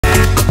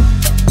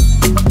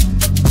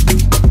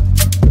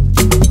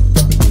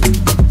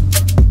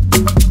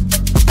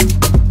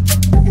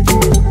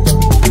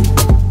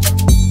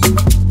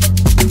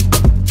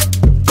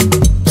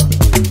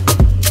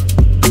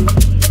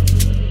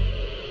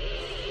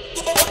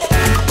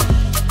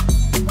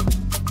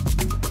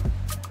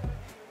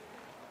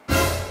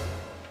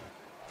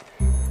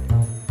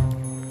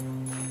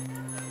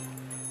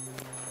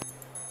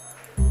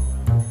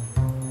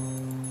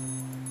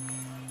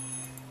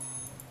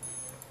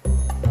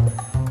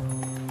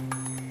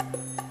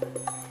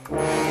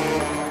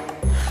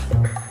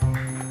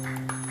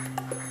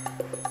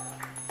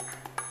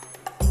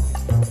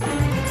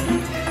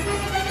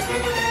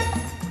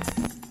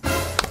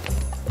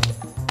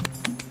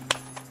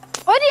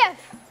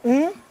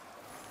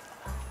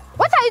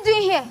you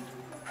doing here?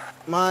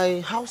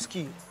 My house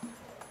key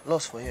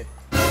lost for here.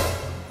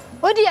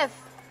 ODF?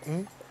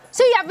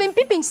 So you have been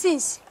peeping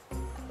since?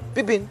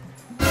 Peeping?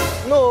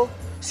 No.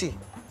 See,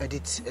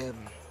 Edith,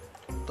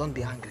 don't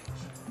be angry.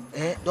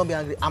 Don't be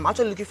angry. I'm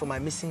actually looking for my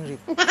missing rib.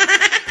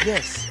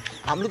 Yes,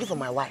 I'm looking for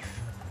my wife.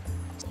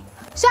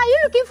 So are you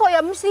looking for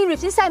your missing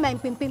ribs inside my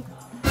pimpim?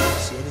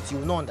 See, Edith, you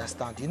will not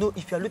understand. You know,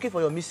 if you're looking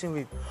for your missing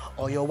rib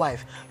or your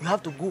wife, you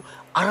have to go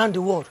around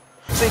the world.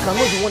 So you can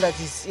know the one that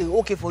is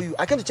okay for you.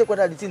 I came to check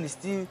whether the thing is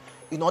still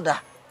in order.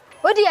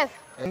 ODF?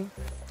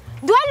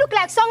 Do I look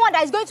like someone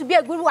that is going to be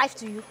a good wife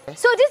to you?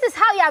 So this is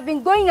how you have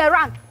been going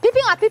around,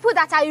 peeping at people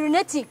that are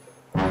urinating.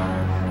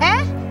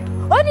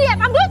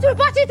 ODF, I'm going to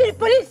report you to the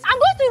police. I'm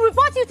going to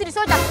report you to the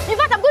soldiers. In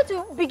fact, I'm going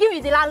to begin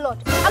with the landlord.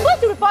 I'm going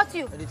to report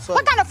you.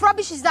 What kind of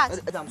rubbish is that?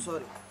 I'm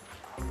sorry.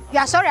 You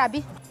are sorry,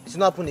 Abi? It's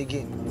not happen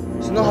again.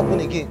 It's not happen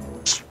again.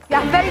 You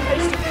are very, very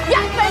stupid. You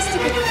are very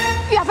stupid.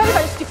 You are very,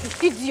 very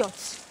stupid.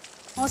 Idiot.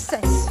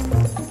 Nonsense.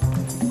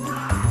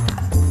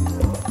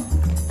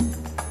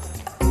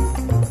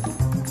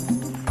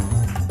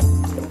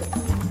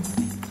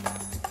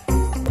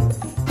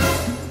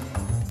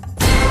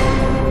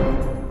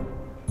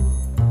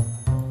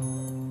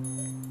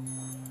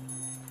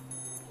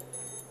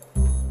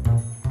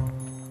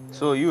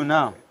 So you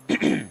now,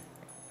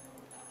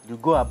 you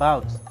go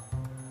about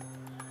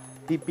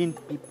peeping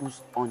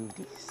people's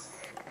undies.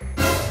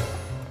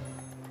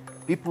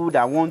 People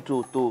that want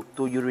to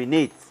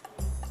urinate,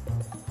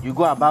 you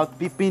go about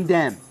peeping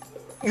them.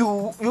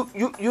 You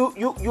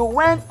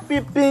went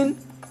peeping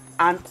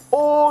an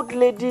old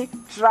lady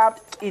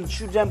trapped in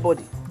children's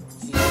body.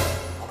 See,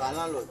 our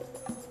landlord,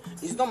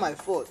 it's not my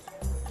fault.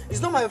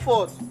 It's not my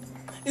fault.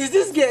 It's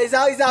this girl.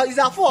 It's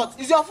our fault.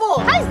 It's your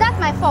fault. How is that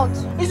my fault?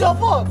 It's your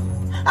fault.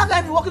 How can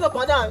I be walking up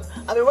and down?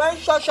 I be wearing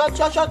short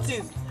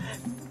things.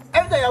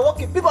 Every time you're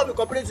walking, people will be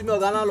complaining to me,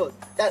 Oga landlord,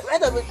 that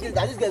every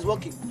that this girl is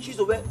walking, she's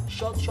to wear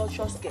short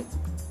skirt.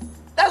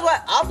 That's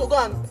why I have to go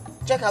and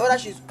check her whether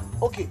she's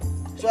okay,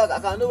 so I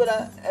can know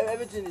whether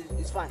everything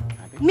is fine.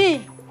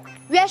 Me?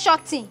 Wear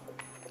short thing.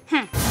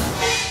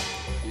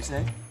 You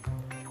said?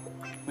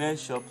 Wear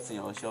short thing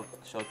or short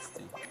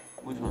thing?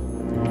 Which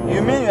one?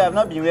 You mean you have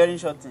not been wearing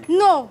short thing?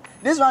 No.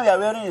 This one you are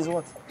wearing is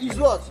what? Is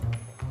what?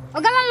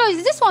 Oga landlord,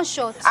 is this one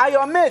short? Are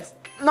your mates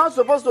not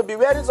supposed to be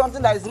wearing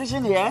something that is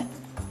reaching here?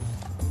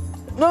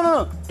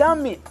 No. Tell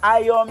me,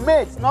 are your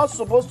mates not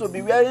supposed to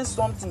be wearing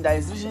something that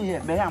is reaching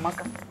here?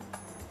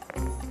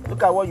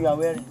 Look at what you are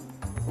wearing.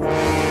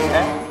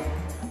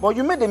 But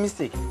you made a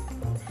mistake.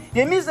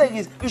 The mistake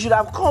is you should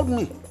have called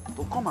me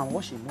to come and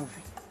watch a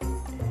movie.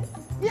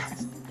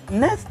 Yes.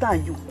 Next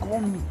time you call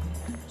me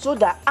so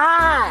that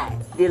I,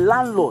 the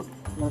landlord,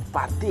 will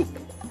partake.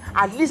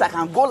 At least I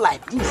can go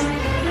like this.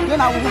 Then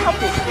I will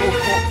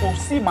have to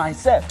see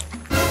myself.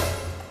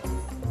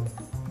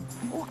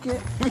 Okay.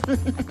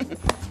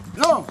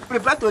 No,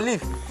 prepare to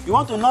leave. You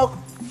want to knock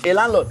a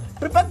landlord?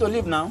 Prepare to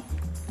leave now.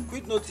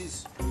 Quick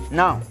notice.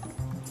 Now,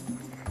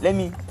 let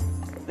me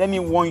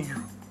warn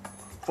you.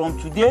 From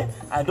today,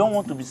 I don't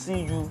want to be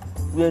seeing you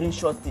wearing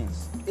short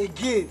things.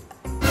 Again.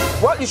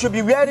 What you should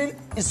be wearing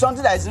is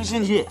something that is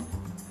reaching here.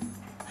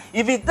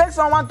 If it takes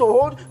someone to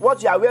hold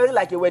what you are wearing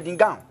like a wedding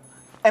gown,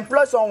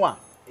 employ someone.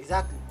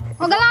 Exactly.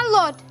 Oga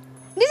landlord,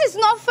 this is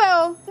not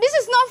fair. This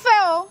is not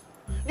fair.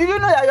 Do you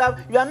know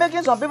that you are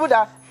making some people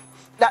that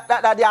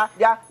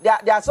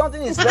their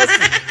something is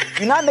resting.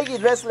 You now make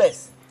it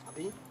restless.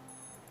 Abi?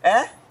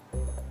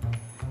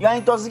 You are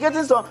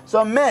intoxicating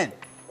some men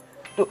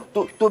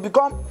to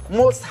become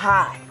most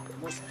high.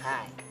 Most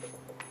high.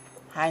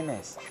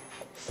 Highness.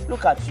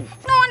 Look at you.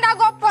 No wonder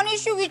God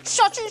punish you with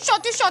short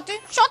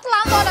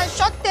landlord and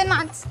short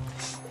tenant.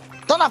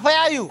 Don't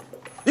fire you.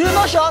 You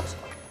not short.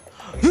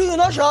 You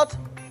not short.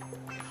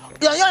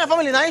 You and your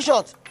family nine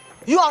short.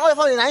 You and all your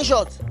family nine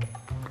short.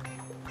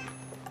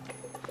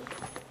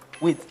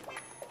 Wait.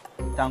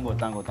 Thank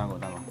God.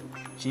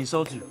 She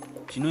insult you.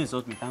 She no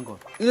insult me, thank God.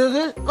 You know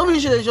this? Nobody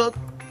should short.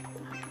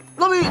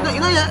 Nobody, you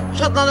know yeah,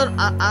 short landlord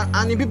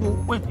and the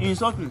people. Wait, you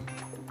insult me?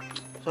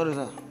 Sorry,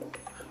 sir.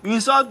 You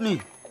insult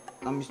me?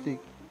 A mistake.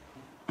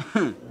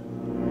 The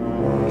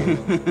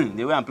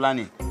way I'm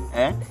planning,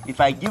 if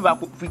I give a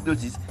quick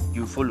notice,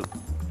 you follow.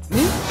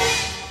 Me?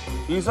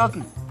 You insult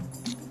me?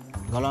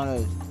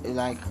 Galano, it's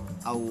like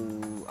I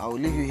will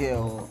leave you here,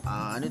 or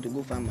I need to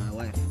go find my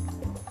wife.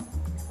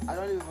 I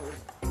don't leave for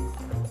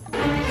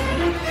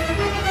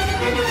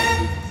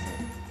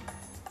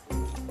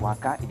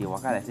Waka, it is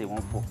waka like say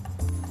 1-4.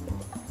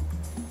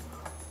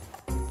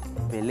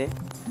 Bele,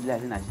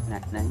 like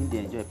na him dey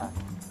enjoy pass.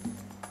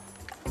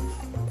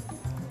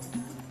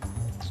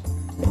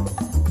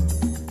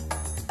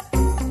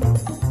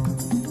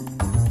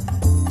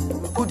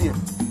 Oh dear,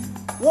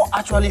 what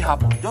actually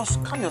happened?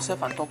 Just calm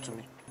yourself and talk to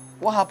me.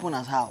 What happened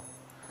and how?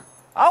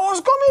 I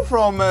was coming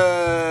from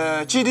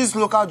Chidi's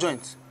local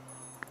joint.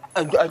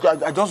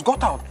 I just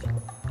got out.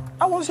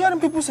 I was hearing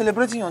people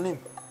celebrating your name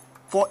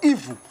for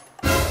evil.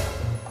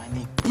 My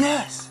name?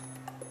 Yes.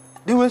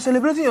 They were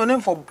celebrating your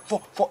name for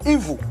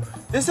evil.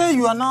 They say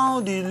you are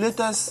now the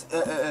latest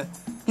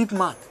peep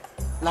man,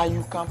 like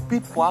you can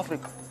peep for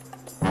Africa.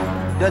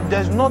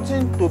 There's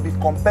nothing to be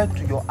compared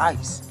to your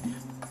eyes.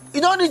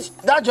 You don't reach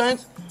that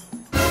joint.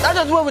 That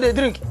joint where they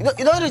drink.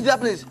 You don't reach that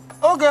place.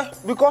 Okay,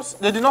 because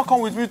they did not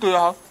come with me to your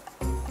house.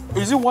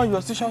 Is it why you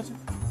are still shouting?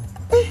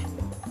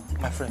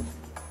 My friend,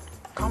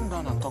 calm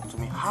down and talk to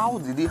me. How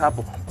did it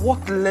happen?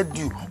 What led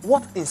you?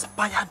 What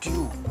inspired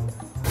you?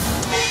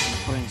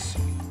 Prince,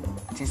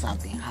 things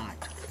have been hard.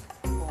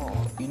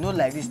 Oh. You know,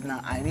 like this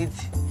now, I need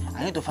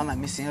to find my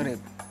missing rep.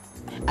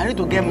 I need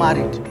to get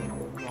married.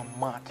 You are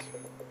mad.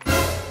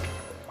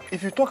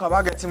 If you talk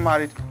about getting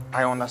married,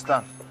 I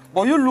understand.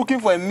 But you're looking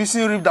for a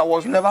missing rib that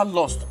was never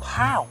lost.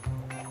 How?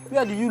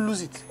 Where did you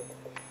lose it?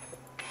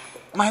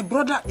 My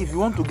brother, if you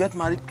want to get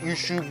married, you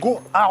should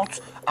go out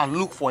and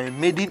look for a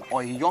maiden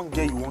or a young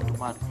girl you want to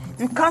marry.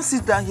 You can't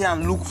sit down here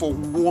and look for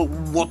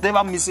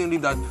whatever missing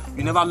rib that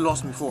you never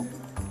lost before.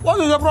 What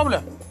is the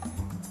problem?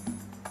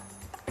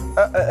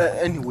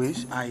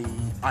 Anyways, I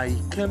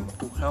came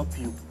to help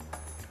you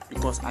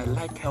because I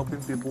like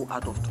helping people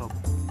out of trouble.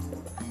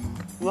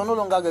 You are no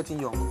longer getting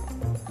young.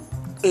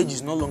 Age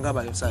is no longer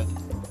by your side.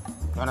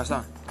 You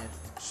understand? Yeah.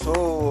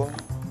 So,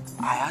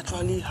 I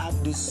actually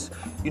have this.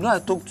 You know, I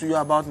talked to you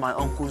about my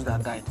uncles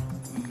that died.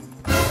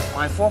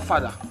 My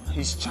forefather,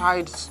 his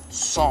child's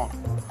son,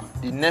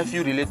 the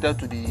nephew related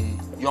to the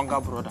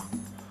younger brother,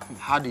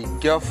 had a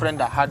girlfriend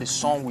that had a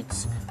son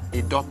with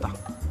a daughter.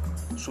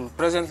 So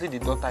presently the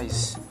daughter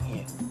is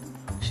here.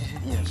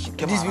 She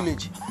came this around.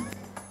 village.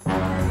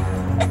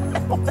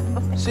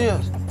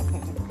 Serious.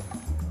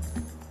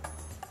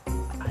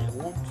 I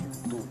want you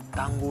to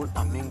tangle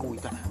and mingle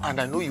with her, and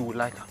I know you will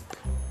like her.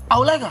 I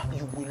will like her.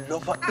 You will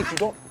love her if you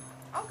don't.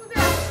 Uncle, good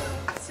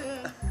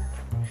afternoon.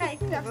 Hi,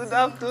 good afternoon. Good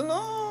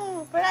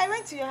afternoon. When I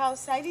went to your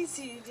house, I didn't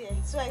see you there,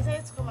 so I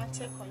decided to come and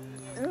check on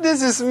you.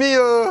 This is me,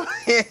 oh.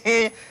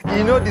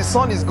 You know the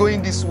sun is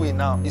going this way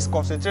now. It's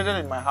concentrated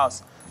in my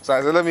house. So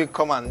I said, let me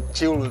come and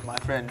chill with my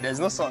friend. There's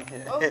no sun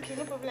here. Okay,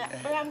 no problem.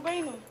 But I'm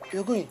going home.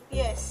 You're going?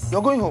 Yes.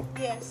 You're going home?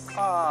 Yes.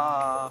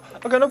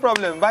 Okay, no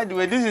problem. By the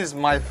way, this is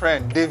my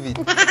friend, David.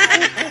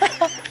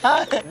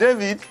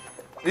 David,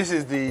 this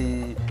is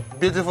the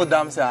beautiful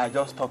damsel I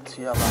just talked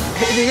to you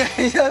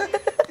about.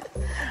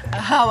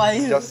 How are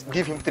you? Just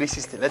give him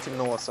 360. Let him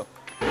know what's up.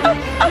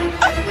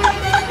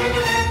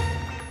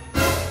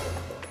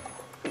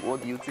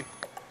 What do you think?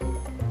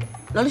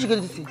 Now she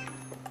get this thing.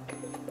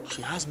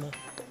 She has more.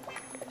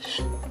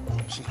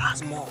 She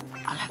has more.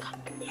 I like her.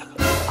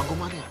 I go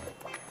marry her.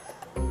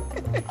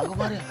 I go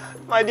marry her.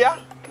 My dear,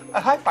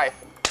 a high five.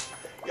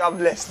 You are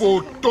blessed.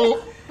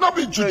 Photo. Not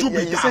be juju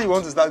be You say you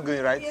want to start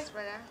going, right? Yes,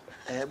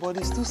 brother. But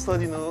it's too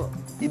study, you know.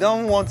 You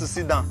don't want to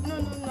sit down. No.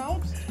 I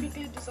want to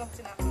quickly do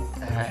something at home.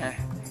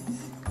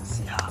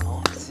 See her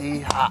off. See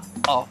her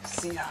off.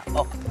 See her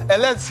off.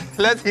 And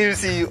let him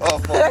see you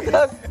off.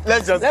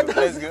 Let's go.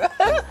 Let's go.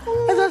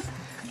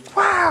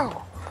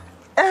 Wow.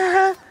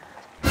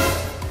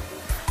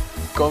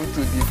 Come to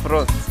the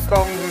front.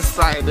 Come this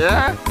side,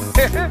 yeah?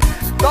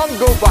 Don't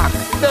go back.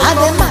 I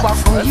dey mad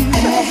for you.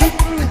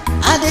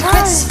 I dey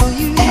crazy for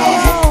you.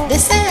 They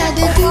say I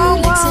dey do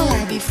like say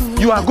I be fool.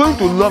 You are going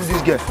to love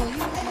this girl.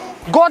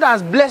 God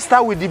has blessed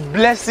her with the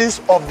blessings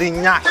of the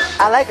nyash.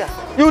 I like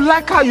her. You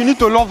like her, you need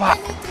to love her.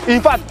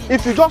 In fact,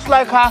 if you just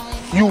like her,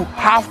 you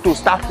have to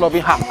start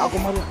loving her. I go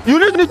marry her. You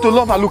need to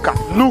love her. Look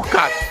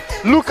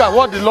at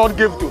what the Lord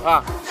gave to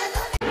her.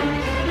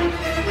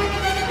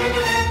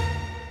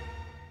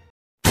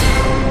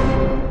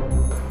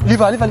 Leave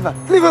her.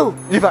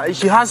 Leave her.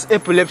 She has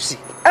epilepsy.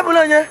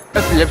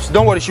 Epilepsy.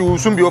 Don't worry, she will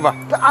soon be over.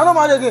 I don't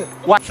marry again.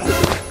 What?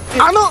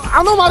 I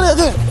don't marry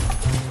again.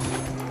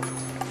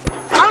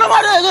 I don't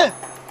marry again.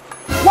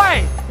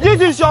 Why?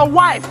 This is your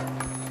wife.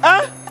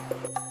 Eh?